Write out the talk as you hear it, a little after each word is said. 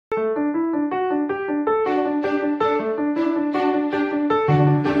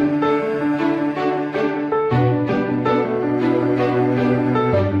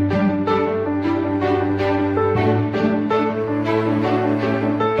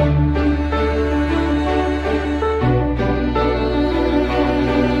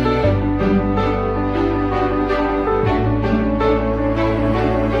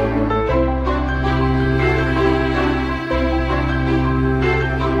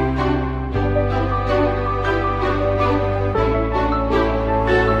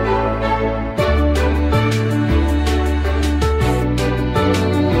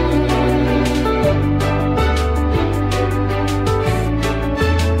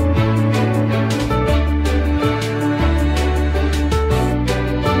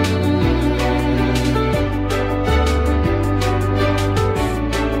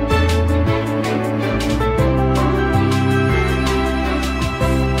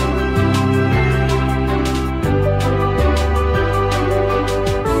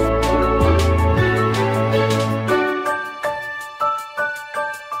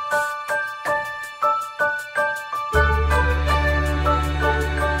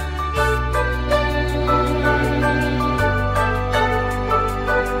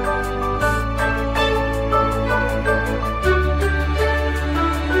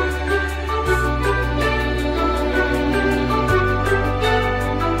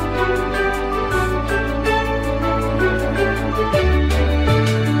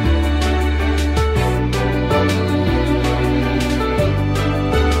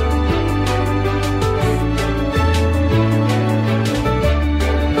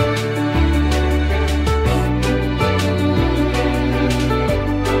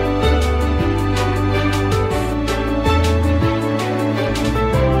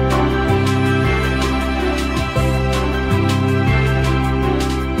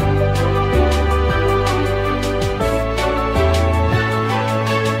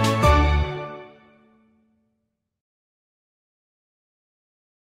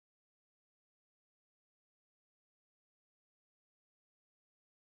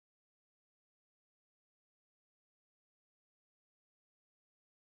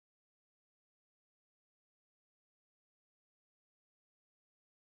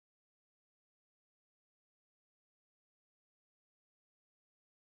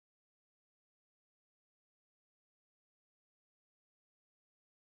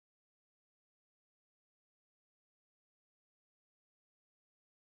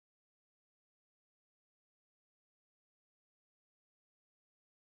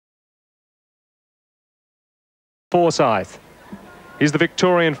Forsyth. Here's the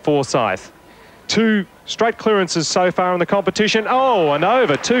Victorian Forsyth. 2 straight clearances so far in the competition. Oh, and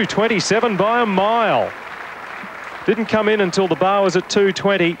over 2:27 by a mile. Didn't come in until the bar was at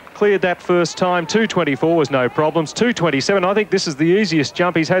 2:20. Cleared that first time. 2:24 was no problems. 2:27. I think this is the easiest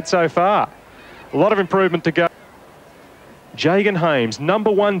jump he's had so far. A lot of improvement to go. Jagan Hames,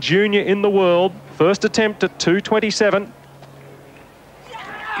 #1 junior in the world. First attempt at 2:27.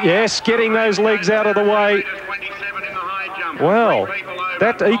 Yes, getting those legs out of the way. Well,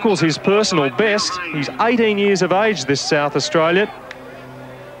 that equals his personal best. He's 18 years of age, this South Australian.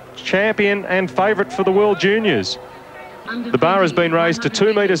 Champion and favourite for the World Juniors. The bar has been raised to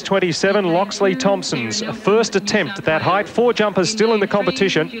 2.27 metres. Loxley Thompson's first attempt at that height. 4 jumpers still in the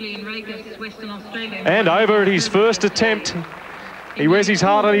competition. And over at his first attempt, he wears his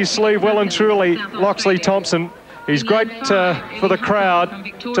heart on his sleeve well and truly, Loxley Thompson. He's great for the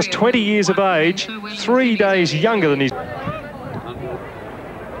crowd, just 20 years of age, 3 days younger than his...